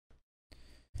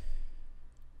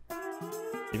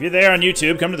If you're there on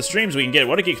YouTube, come to the streams. We can get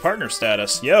What a Geek partner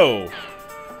status. Yo,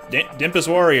 Dimpus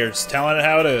Warriors, telling it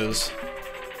how it is.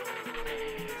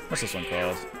 What's this one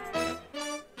called?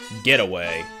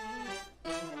 Getaway.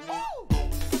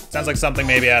 Sounds like something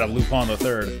maybe out of Lupin the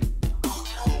Third.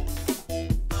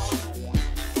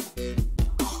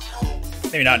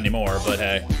 Maybe not anymore, but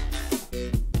hey.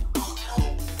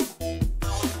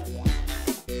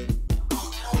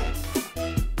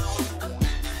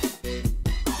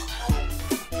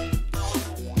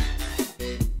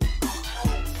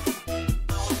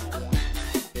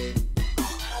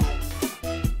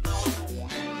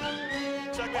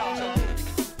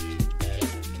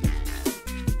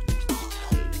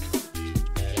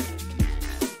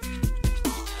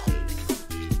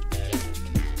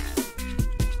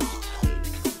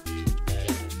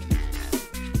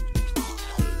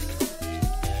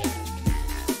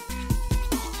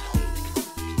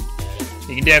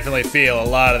 You can definitely feel a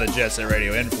lot of the Jet Set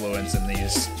Radio influence in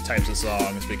these types of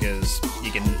songs because you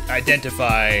can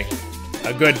identify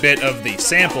a good bit of the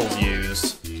samples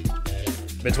used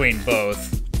between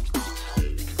both.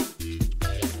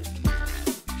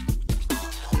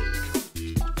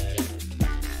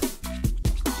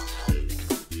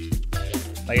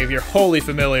 Like if you're wholly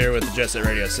familiar with the Jet Set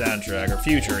Radio soundtrack, or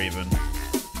Future even,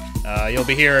 you'll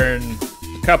be hearing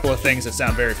a couple of things that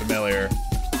sound very familiar.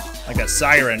 Like that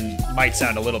siren might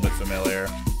sound a little bit familiar.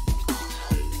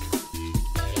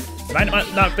 It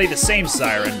might not be the same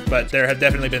siren, but there have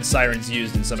definitely been sirens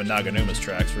used in some of Naganuma's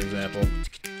tracks, for example.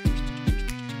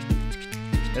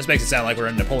 This makes it sound like we're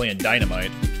in Napoleon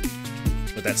Dynamite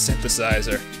with that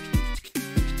synthesizer.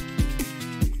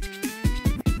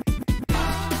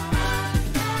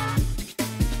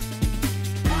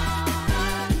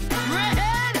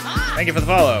 Thank you for the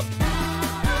follow.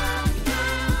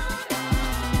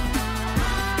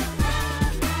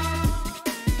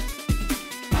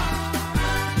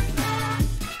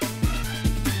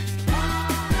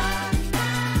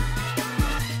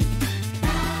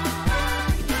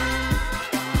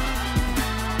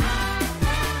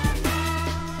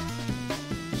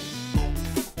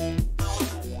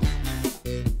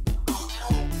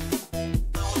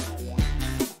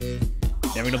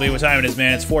 Never gonna believe what time it is,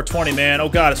 man. It's 4:20, man. Oh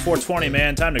god, it's 4:20,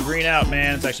 man. Time to green out,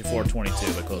 man. It's actually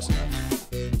 4:22, but close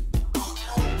enough.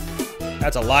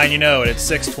 That's a line, you know it. It's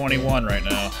 6:21 right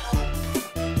now.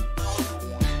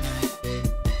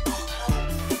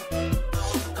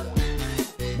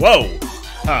 Whoa!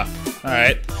 Huh.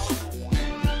 Alright.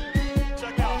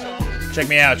 Check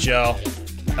me out, y'all.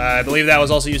 I believe that was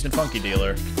also used in Funky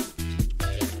Dealer.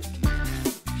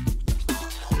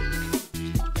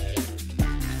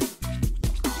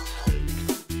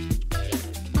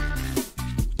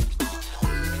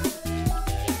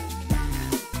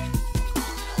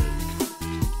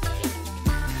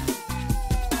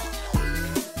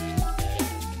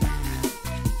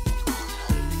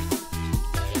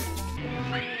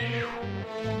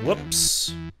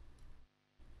 Whoops.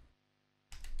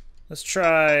 Let's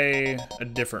try a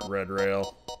different red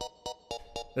rail.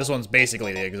 This one's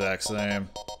basically the exact same.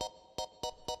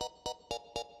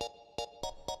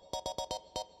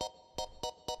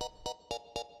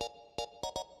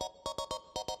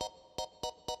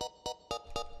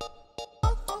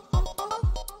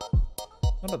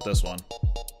 How about this one?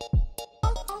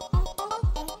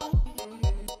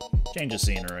 Change of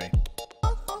scenery.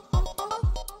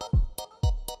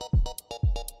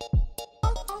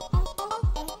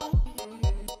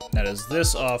 Now, does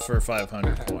this offer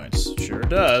 500 points? Sure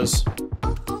does.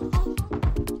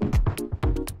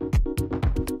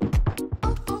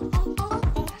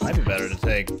 Might be better to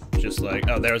take just like,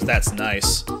 oh, that's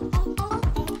nice.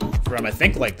 From, I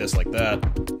think, like this, like that.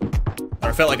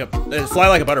 Or felt like a, Fly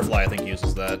Like a Butterfly, I think,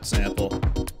 uses that sample.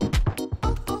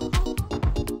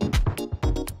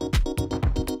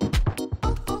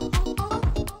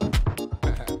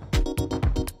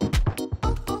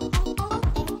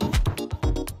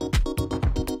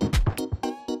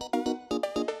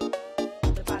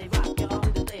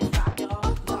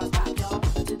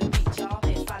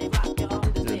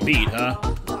 Beat, huh?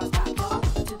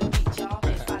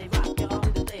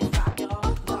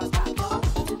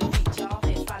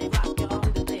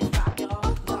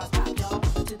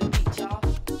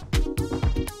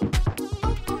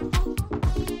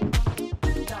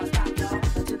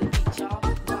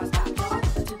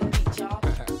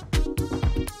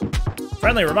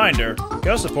 Friendly reminder,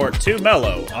 go support 2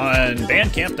 Mellow on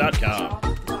bandcamp.com.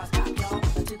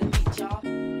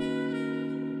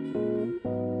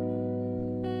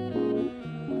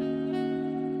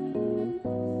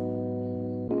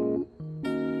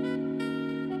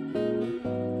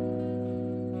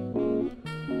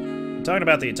 I'm talking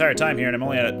about the entire time here, and I'm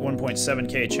only at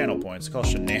 1.7k channel points. Call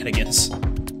shenanigans.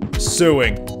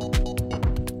 Suing.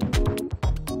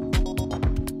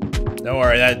 Don't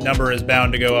worry, that number is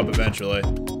bound to go up eventually.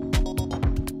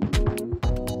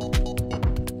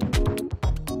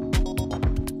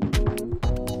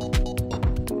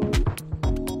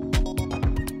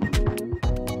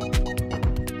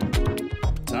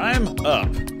 Time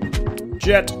up.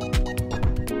 Jet.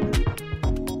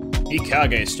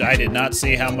 Ikage. I did not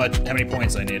see how many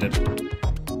points I needed.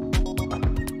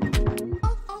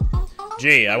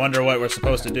 Gee, I wonder what we're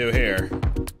supposed to do here.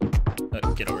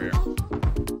 Get over here.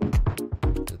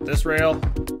 Is it this rail?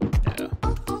 Yeah.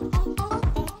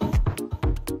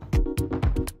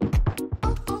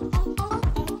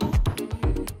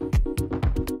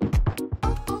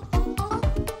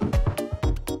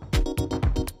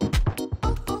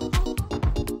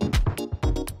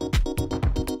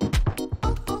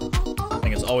 I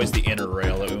think it's always the inner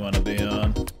rail that we want to be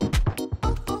on.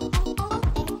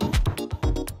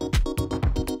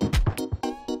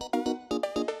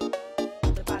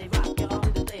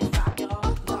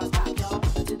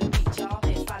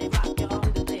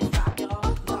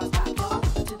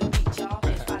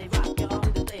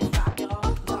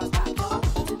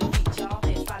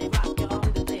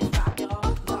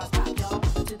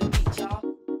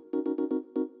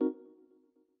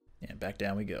 Back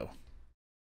down we go.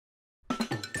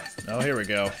 Oh, here we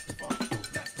go.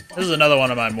 This is another one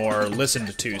of my more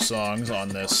listened to songs on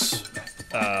this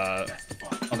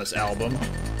album.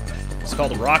 It's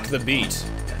called Rock the Beat.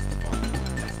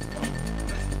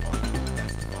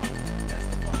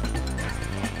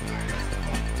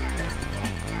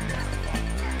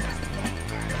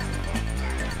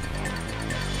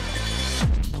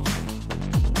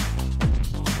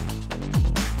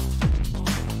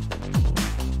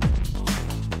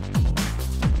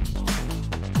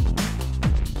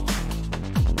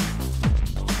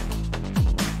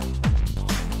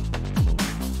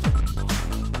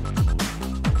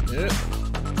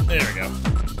 There we go.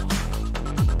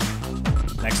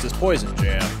 Next is Poison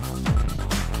Jam.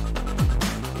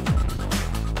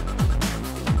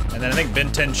 And then I think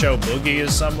Bintencho Boogie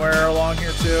is somewhere along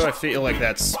here too. I feel like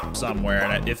that's somewhere,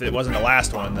 and if it wasn't the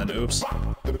last one, then oops.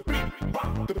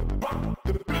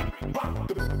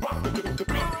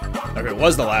 If it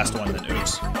was the last one, then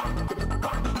oops.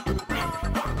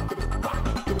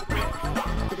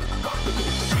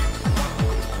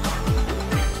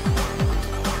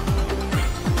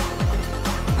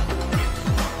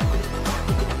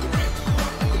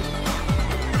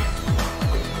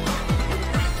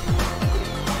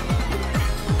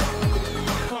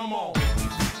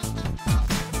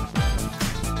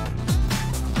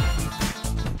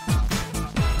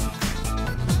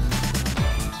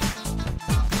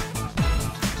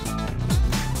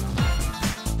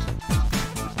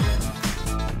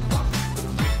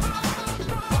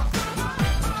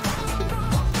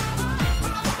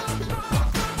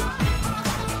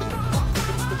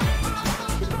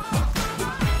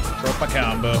 My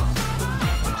combo.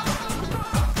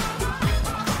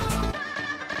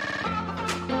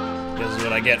 This is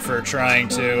what I get for trying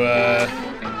to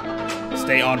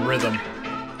stay on rhythm.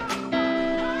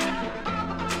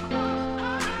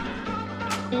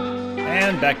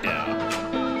 And back down.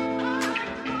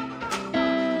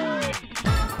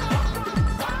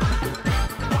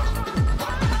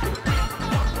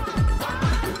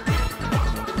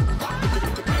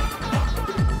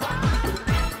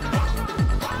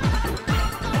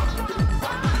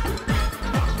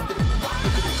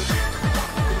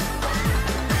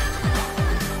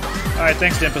 Alright,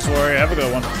 thanks, Dimpus Warrior. Have a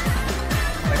good one.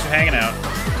 Thanks for hanging out.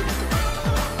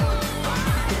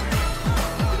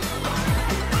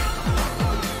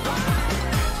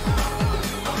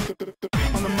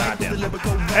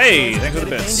 Hey, thanks for the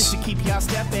bits.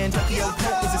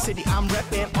 City I'm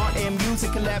reppin', art and music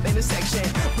collab intersection.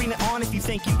 Bring it on if you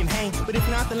think you can hang, but if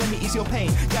not, then let me ease your pain.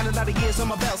 Got a lot of years on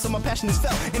my belt, so my passion is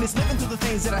felt, and it's living through the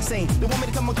things that I sing. They want me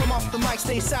to come off the mic,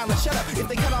 stay silent, shut up. If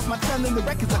they cut off my tongue, then the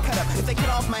records are cut up. If they cut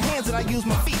off my hands, then I use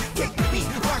my feet. Kick the beat,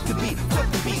 rock the beat, flip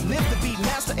the beat, live the beat,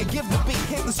 master and give the beat.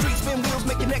 Hit the streets, spin wheels,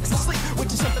 make your necks asleep,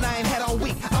 which is something I ain't had all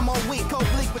week. I'm all weak, cold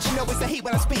bleak, but you know it's the heat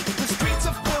when I speak. The streets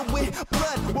are filled with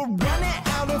blood, we're running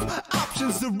out of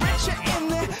options. The rich are in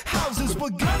their houses, we're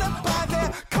gonna buy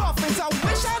their coffins. I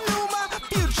wish I knew my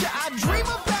future, I dream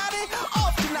about it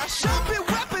often. I sharpen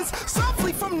weapons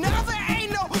softly, from now there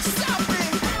ain't no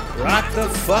stopping. Rock the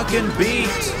fucking beat.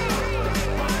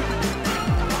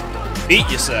 Beat,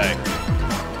 you say?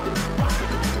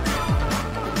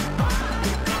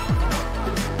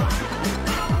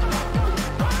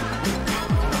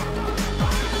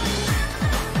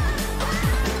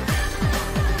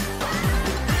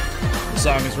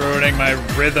 song is ruining my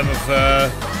rhythm of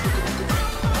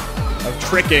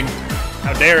tricking.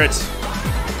 How dare it?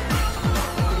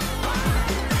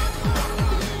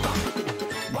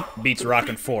 Beats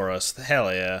rocking for us.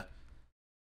 Hell yeah.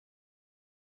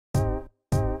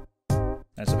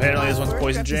 And so apparently this one's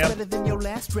Poison Jam. Better than your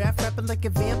last draft, rapping like a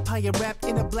vampire, wrapped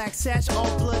in a black sash,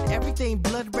 all blood, everything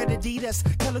blood red Adidas,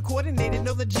 color coordinated,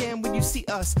 know the jam when you see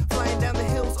us flying down the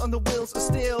hills on the wheels of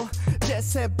steel. Jet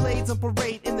set blades on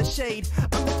parade in the shade.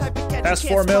 I'm the type of cat Past you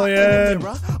 4 can't spot in million. the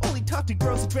mirror. Only talk to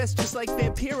girls dressed just like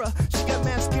Vampira. She got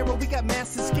mascara, we got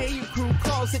masses, scare you crew,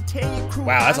 calls it tear you crew.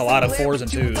 Wow, that's a lot of Glare 4s and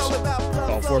at you, 2s. all about blood,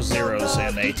 Well, 4 zeros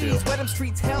and A2. Where them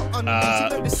streets hell on you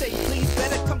learn to say, please,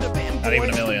 better come to Van Not even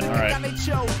a Boy. million, alright.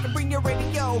 And bring your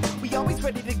radio. We always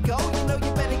ready to go. You know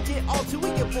you better get all two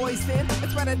of your boys in.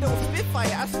 That's right, I don't spit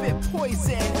fire, I spit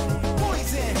poison.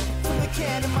 Poison from the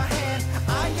can in my hand.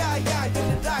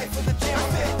 Gonna die for the jam. I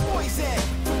spit poison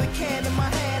from the can in my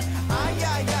hand.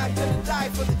 Gonna die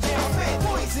for the jam. I spit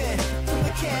poison from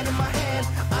the can in my hand.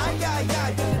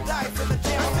 Gonna die for the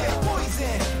jam. I spit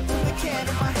poison from the can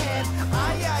in my hand.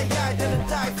 Gonna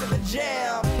die for the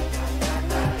jam.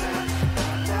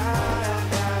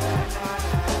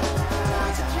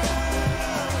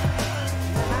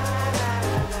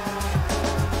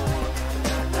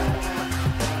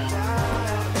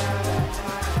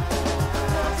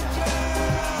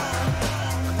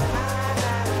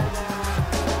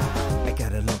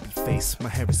 My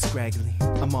hair is scraggly,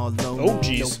 I'm all lonely. Oh,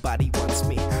 jeez. Nobody wants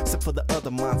me, except for the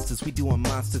other monsters. We doing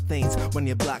monster things. When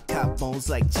you block cop bones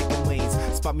like chicken wings.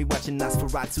 Spot me watching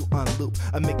Nosferatu on loop.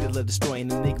 Amygdala destroying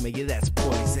enigma, yeah, that's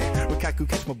poison. Rikaku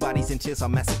catch my bodies in chairs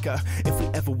on massacre. If we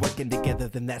ever working together,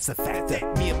 then that's a factor.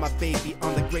 Me and my baby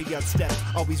on the graveyard steps.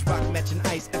 Always rock matching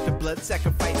ice after blood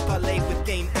sacrifice. Parlay with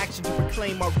game action to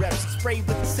reclaim our reps. Spray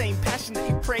with the same passion that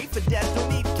you pray for death. Don't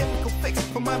need chemical fix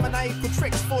for my maniacal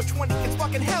tricks. 420 it's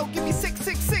fucking hell, give me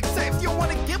 666. If you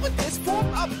wanna get with this, form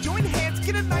up, join hands,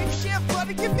 get a knife, share blood,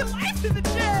 and give your life to the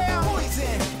jail.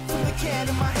 Poison from the can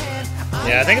in my hand.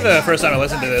 Yeah, I think the first time I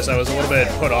listened to this, I was a little bit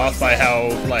put off by how,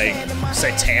 like,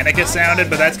 satanic it sounded,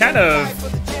 but that's kind of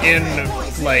in,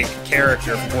 like,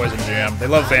 character for Poison Jam. They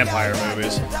love vampire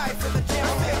movies. Poison from the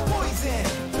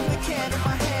can in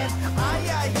my hand.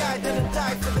 Gonna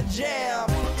die for the jam.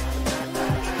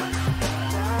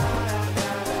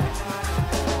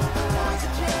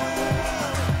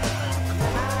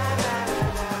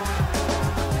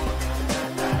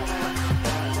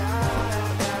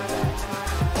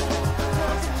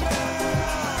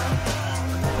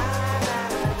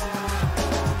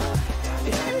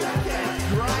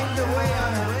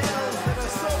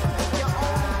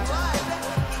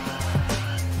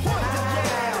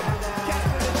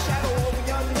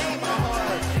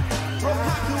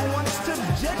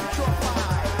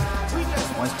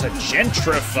 To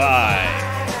gentrify.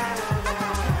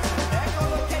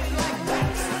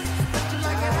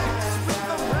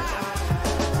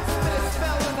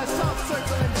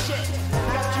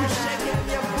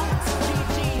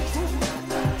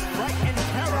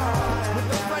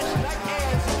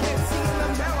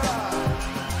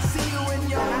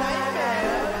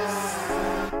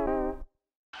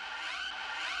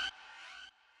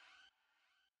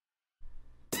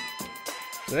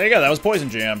 So there you go, that was Poison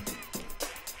Jam.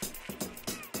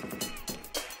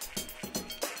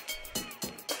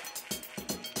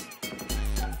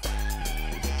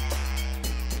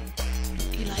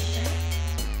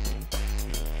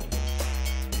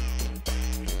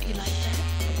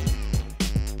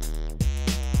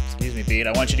 Excuse me, Beat.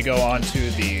 I want you to go on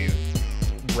to the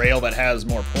rail that has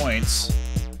more points.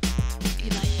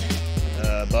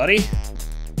 Buddy?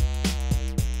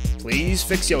 Please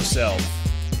fix yourself.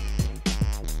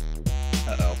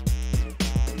 Uh-oh.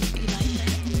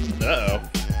 Uh-oh.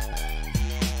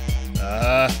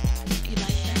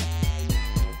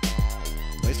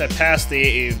 At least I passed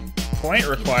the point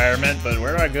requirement, but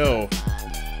where do I go?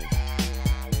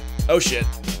 Oh shit.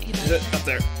 Is it up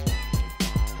there?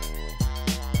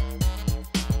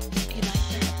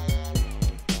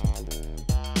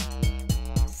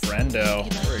 Friendo.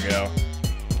 There we go.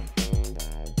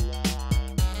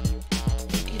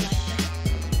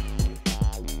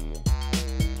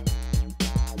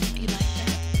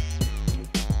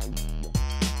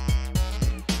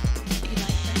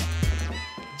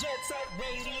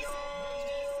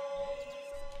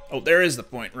 Oh, there is the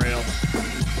point rail.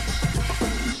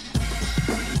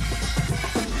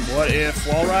 What if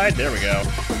wall ride? There we go.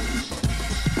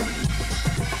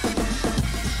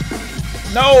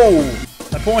 No!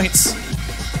 My points!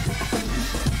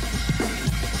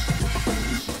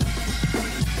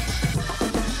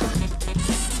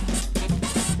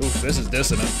 Oof, this is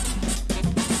dissonant.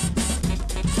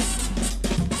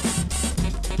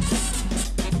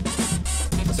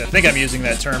 I think I'm using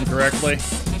that term correctly.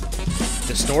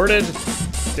 Distorted?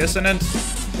 Dissonant?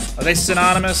 Are they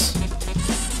synonymous?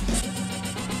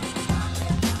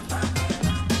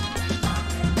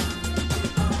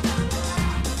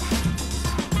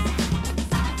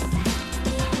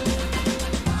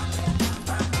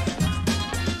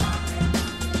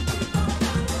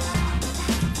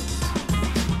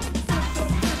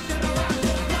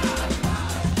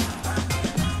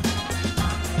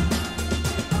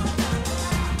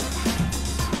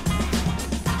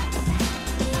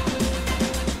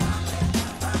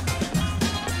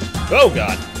 Oh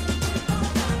god.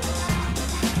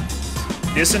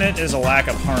 Dissonant is a lack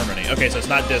of harmony. Okay, so it's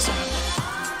not dissonant.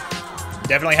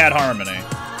 Definitely had harmony.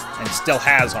 And still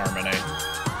has harmony.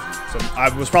 So I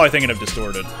was probably thinking of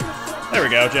distorted. There we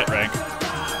go, jet rank.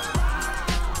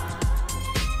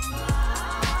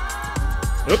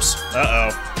 Oops. Uh-oh.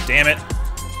 Damn it.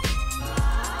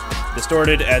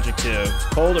 Distorted adjective.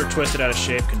 Cold or twisted out of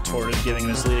shape, contorted, giving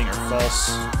misleading or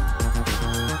false.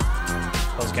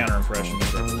 False counter impression.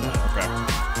 Okay.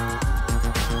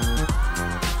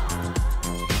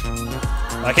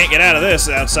 I can't get out of this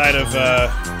outside of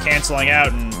canceling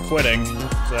out and quitting,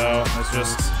 so let's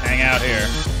just hang out here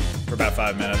for about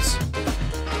 5 minutes.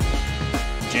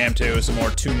 Jam 2 is some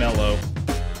more Too Mellow.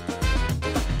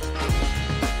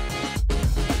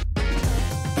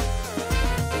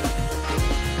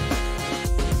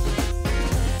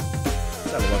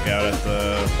 Let's have a look out at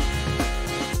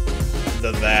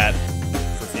the that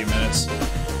for a few minutes.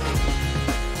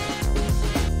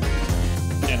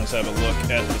 And let's have a look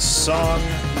at the song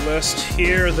list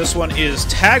here. This one is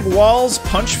Tag Walls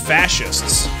Punch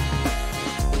Fascists.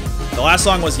 The last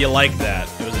song was You Like That.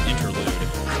 It was an interlude.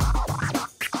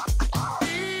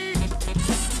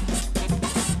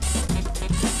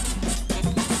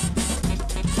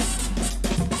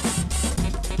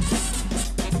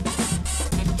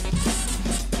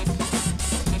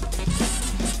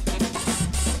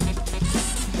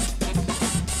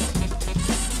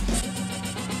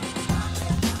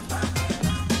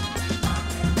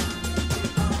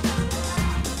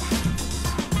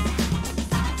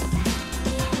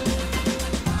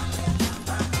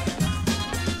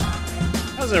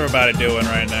 How's everybody doing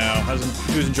right now?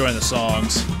 Who's enjoying the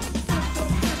songs?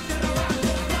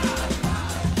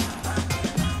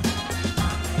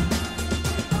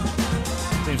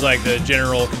 Seems like the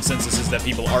general consensus is that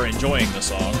people are enjoying the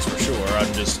songs, for sure.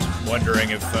 I'm just wondering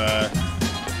if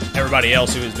everybody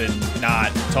else who has been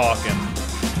not talking,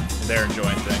 they're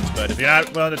enjoying things. But if you're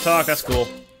not willing to talk, that's cool.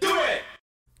 Do it!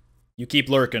 You keep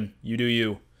lurking. You do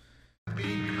you.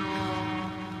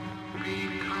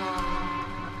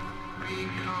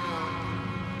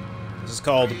 This is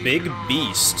called Big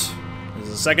Beast. This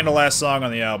is the second to last song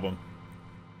on the album.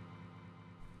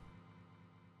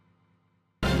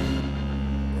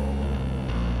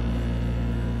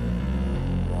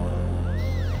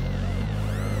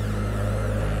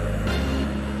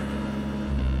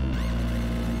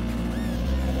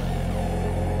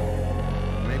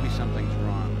 Maybe something's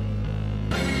wrong.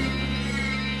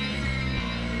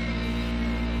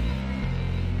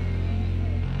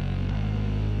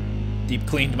 Deep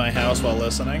cleaned my house while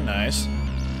listening. Nice.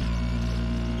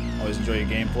 Always enjoy your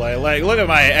gameplay. Like, look at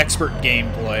my expert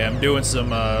gameplay. I'm doing some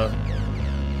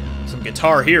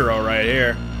Guitar Hero right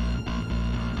here.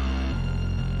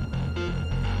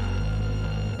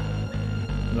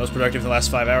 Most productive in the last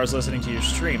 5 hours listening to your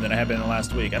stream than I have been in the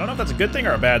last week. I don't know if that's a good thing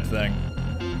or a bad thing.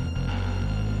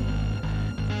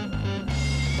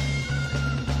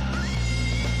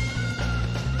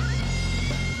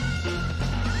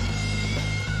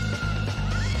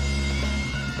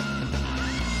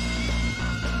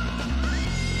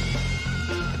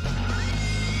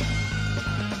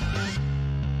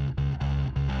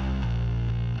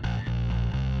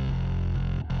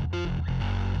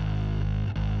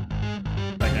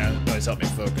 Help me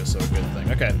focus, so a good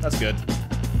thing. Okay, that's good.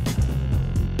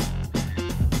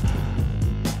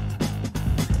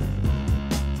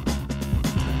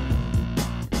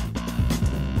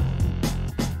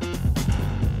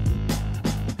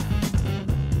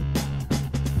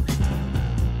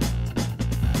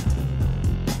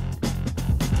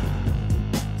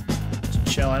 Just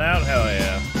chilling out? Hell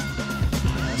yeah.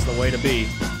 That's the way to be.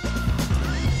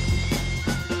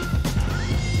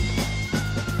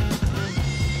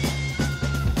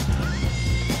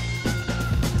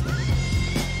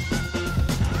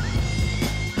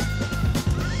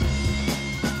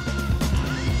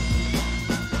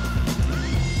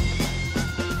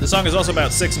 The song is also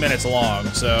about 6 minutes long,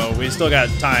 so we still got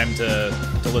time to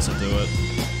listen to it.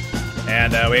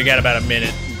 And we got about 1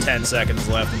 minute and 10 seconds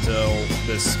left until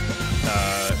this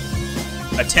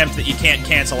attempt that you can't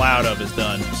cancel out of is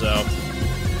done. So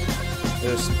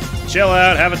just chill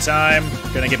out, have a time.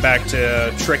 Gonna get back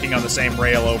to tricking on the same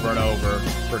rail over and over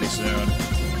pretty soon.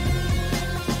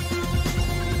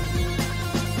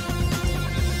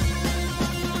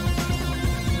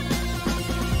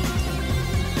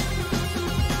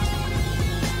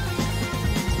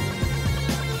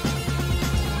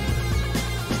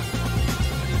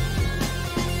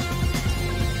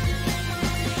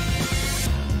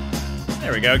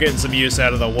 There we go, getting some use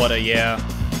out of the what a yeah.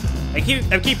 I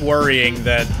keep worrying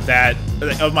that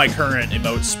of my current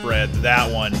emote spread,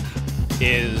 that one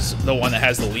is the one that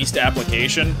has the least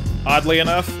application, oddly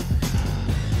enough.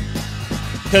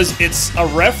 Because it's a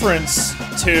reference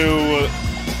to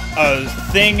a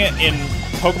thing in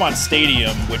Pokemon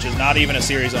Stadium, which is not even a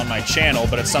series on my channel,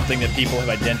 but it's something that people have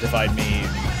identified me,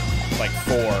 like,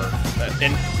 for.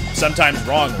 And sometimes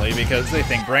wrongly, because they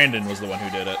think Brandon was the one who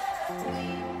did it.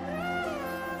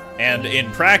 And in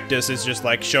practice, it's just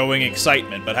like showing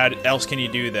excitement, but how else can you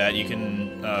do that? You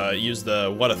can use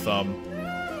the what-a-thumb.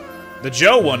 The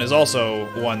Joe one is also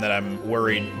one that I'm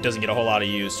worried doesn't get a whole lot of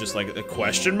use, just like the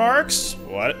question marks?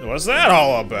 What's that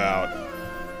all about?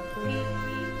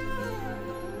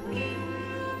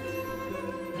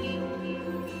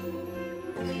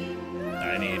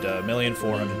 I need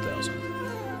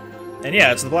 1,400,000. And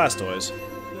yeah, it's the Blastoise.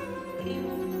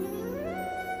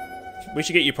 We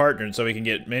should get you partnered so we can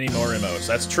get many more emotes.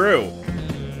 That's true.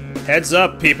 Heads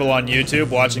up, people on YouTube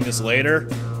watching this later.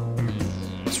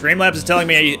 Streamlabs is telling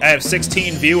me I have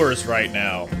 16 viewers right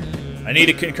now. I need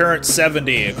a concurrent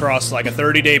 70 across like a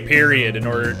 30-day period in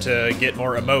order to get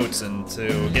more emotes and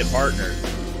to get partnered.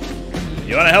 If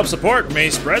you want to help support me,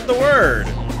 spread the word.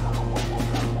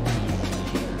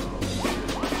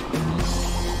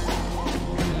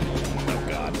 Oh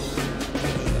god.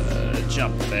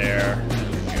 Jump there.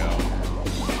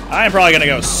 I'm probably gonna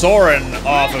go soaring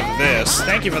off of this.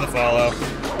 Thank you for the follow.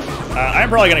 I'm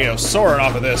probably gonna go soaring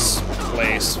off of this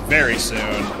place very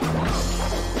soon.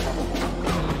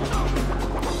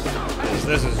 Because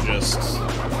this is just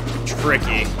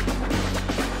tricky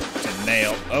to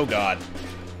nail. Oh god.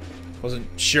 Wasn't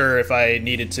sure if I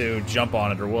needed to jump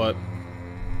on it or what.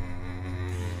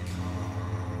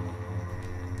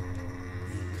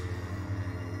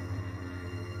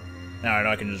 Now I know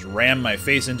I can just ram my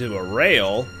face into a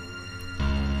rail.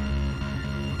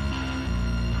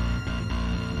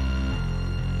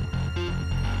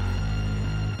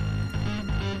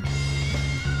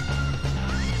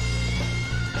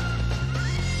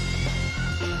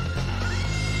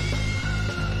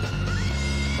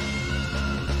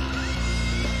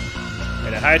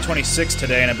 At a high 26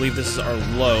 today, and I believe this is our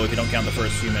low if you don't count the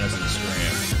first few minutes of the stream.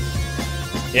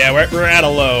 Yeah, we're at a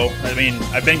low. I mean,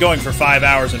 I've been going for 5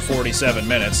 hours and 47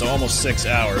 minutes, so almost 6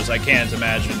 hours. I can't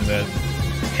imagine that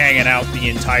hanging out the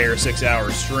entire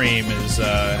 6-hour stream is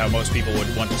how most people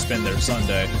would want to spend their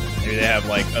Sunday. Maybe they have,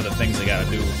 like, other things they gotta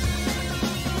do.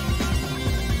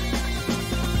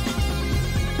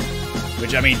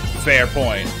 Which, I mean, fair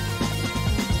point.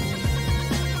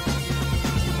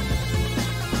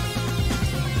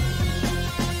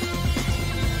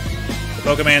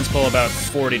 Pokemans pull about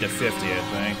 40 to 50, I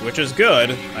think, which is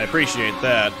good. I appreciate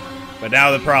that. But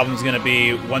now the problem's going to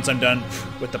be, once I'm done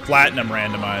with the Platinum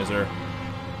randomizer,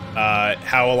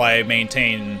 how will I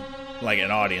maintain, like,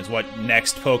 an audience? What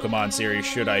next Pokemon series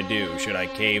should I do? Should I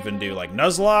cave and do, like,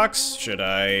 Nuzlocke? Should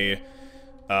I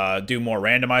do more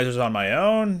randomizers on my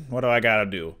own? What do I gotta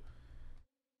do?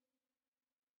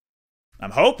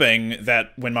 I'm hoping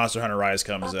that when Monster Hunter Rise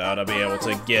comes out, I'll be able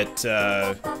to get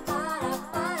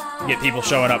people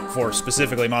showing up for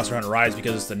specifically Monster Hunter Rise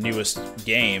because it's the newest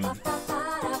game. But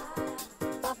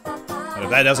if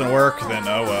that doesn't work, then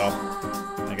oh well.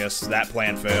 I guess that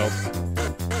plan failed.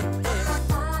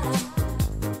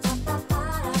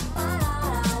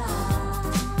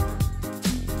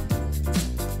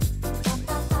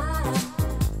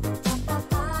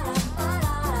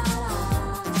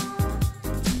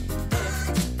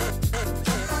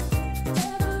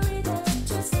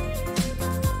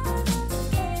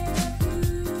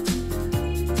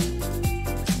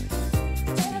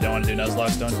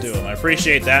 Nuzlocke, don't do them. I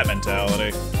appreciate that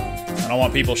mentality. I don't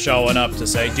want people showing up to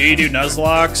say, do you do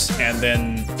Nuzlocke? And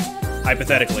then,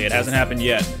 hypothetically, it hasn't happened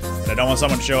yet. But I don't want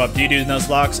someone to show up, do you do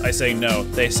Nuzlocke? I say no.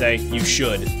 They say, you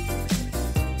should.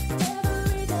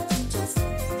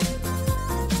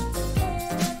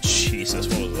 Jesus,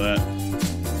 what was that?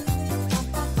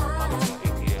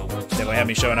 Definitely have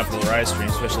me showing up for the Rise stream,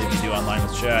 especially if you do online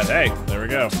with chat. Hey, there we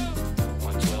go.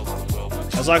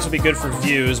 Nuzlocke would be good for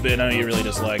views, but I know you really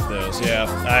dislike those. Yeah,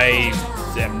 I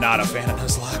am not a fan of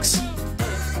Nuzlocke.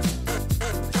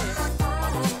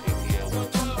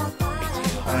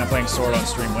 playing Sword on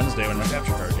stream Wednesday when my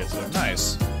capture card gets there.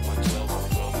 Nice.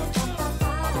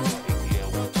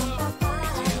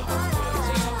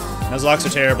 Nuzlocke are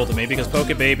terrible to me because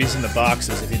Poke Baby's in the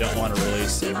boxes if you don't want to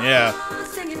release them. Yeah.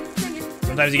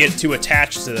 Sometimes you get too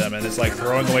attached to them and it's like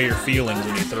throwing away your feelings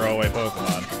when you throw away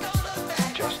Pokemon.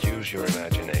 Just use your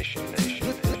imagination, nation.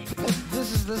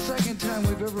 This is the second time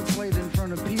we've ever played in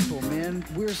front of people, man.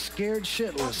 We're scared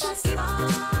shitless.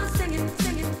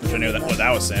 Wish I knew what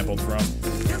that was sampled from.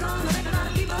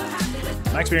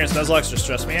 My experience, Nuzlocke just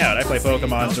stress me out. I play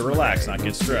Pokemon to relax, not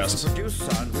get stressed.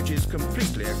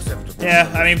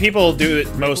 Yeah, I mean, people do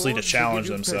it mostly to challenge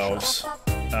themselves.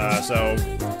 So,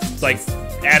 it's like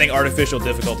adding artificial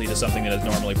difficulty to something that is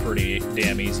normally pretty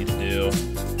damn easy to do.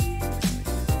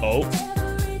 Oh.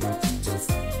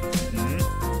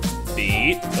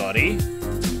 Beat, buddy.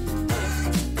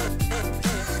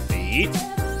 Beat.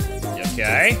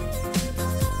 Okay.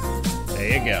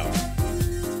 There you go.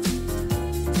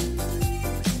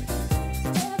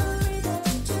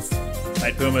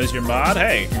 Night Puma is your mod?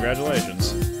 Hey,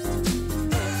 congratulations.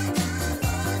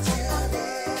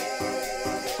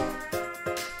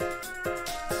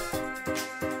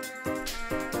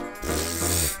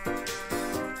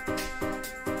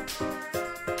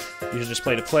 You should just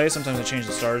play to play. Sometimes I change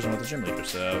the stars and what the gym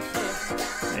leaders have.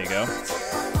 There you go.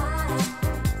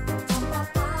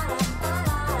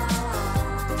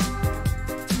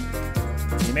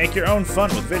 You make your own fun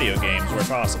with video games where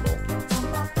possible.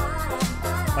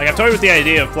 Like, I've toyed with the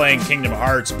idea of playing Kingdom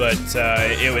Hearts, but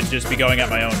it would just be going at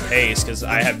my own pace, because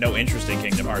I have no interest in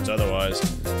Kingdom Hearts otherwise.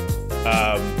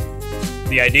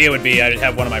 The idea would be I'd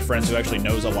have one of my friends who actually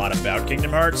knows a lot about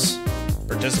Kingdom Hearts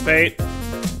participate,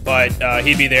 but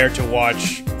he'd be there to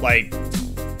watch, like,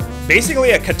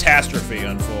 basically a catastrophe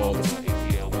unfold.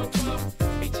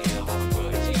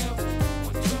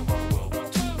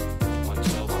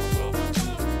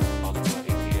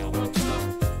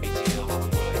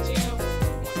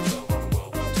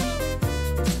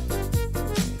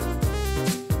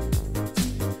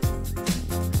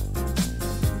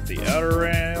 The outer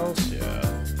rails, yeah.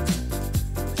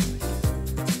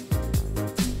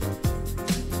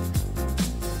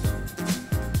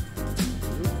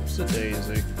 Oops, a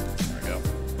daisy. There we go.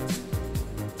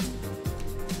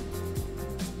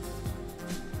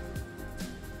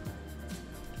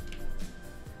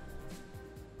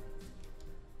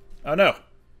 Oh no.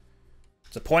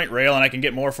 It's a point rail and I can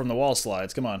get more from the wall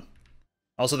slides. Come on.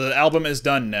 Also, the album is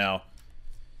done now.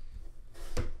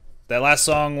 That last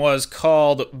song was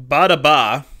called Bada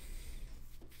Ba.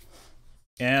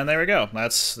 And there we go.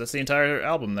 That's the entire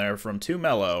album there from Too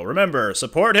Mellow. Remember,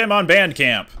 support him on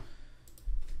Bandcamp.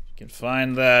 You can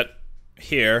find that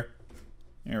here.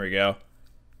 There we go.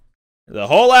 The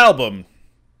whole album.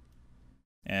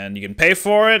 And you can pay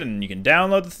for it, and you can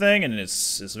download the thing, and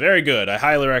it's very good. I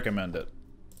highly recommend it.